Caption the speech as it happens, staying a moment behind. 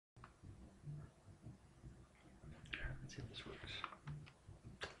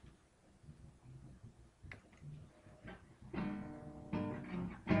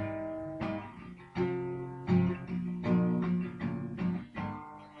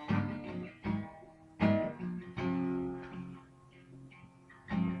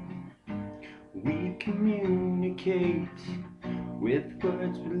communicate with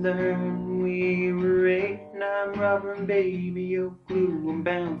words we learn. We were 8 and I'm rubber and baby, you're glue. I'm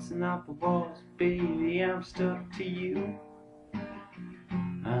bouncing off the walls, baby, I'm stuck to you.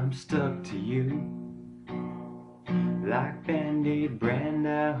 I'm stuck to you. Like Bandaid Brand,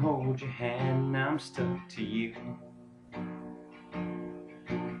 I hold your hand, I'm stuck to you.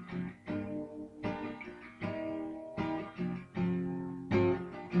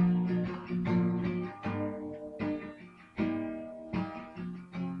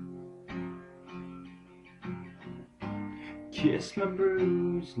 Kiss my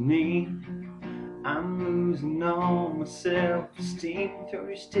bruised knee, I'm losing all my self-esteem. Throw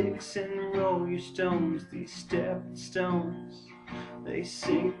your sticks and roll your stones. These stepping stones, they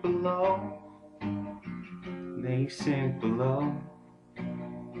sink below. They sink below.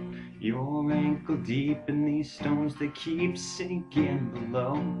 You're ankle deep in these stones, they keep sinking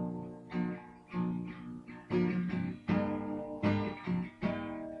below.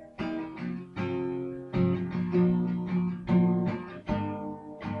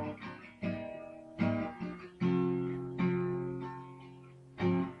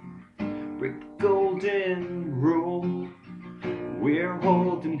 Break the golden rule, we're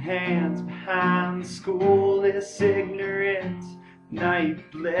holding hands behind the school. This ignorant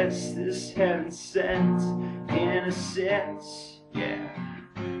night bliss, this heaven sent innocence. Yeah,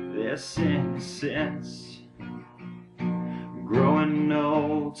 this innocence. Growing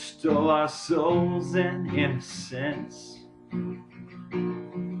old stole our souls and innocence.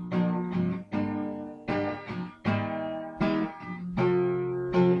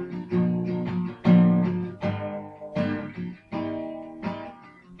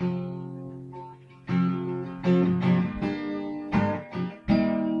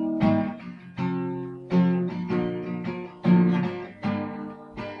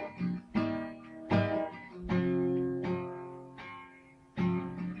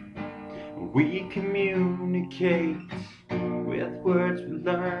 We communicate with words we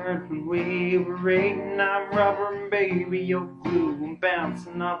learned when we were 8 and I'm rubber and baby, you're glue. I'm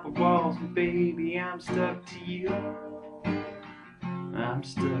bouncing off the walls and baby, I'm stuck to you. I'm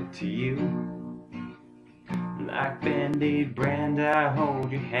stuck to you. Like Bandaid Brand, I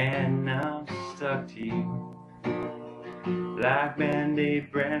hold your hand, I'm stuck to you. Like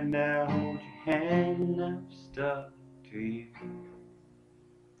Bandaid Brand, I hold your hand, I'm stuck to you.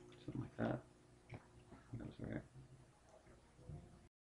 Something like that. That was right.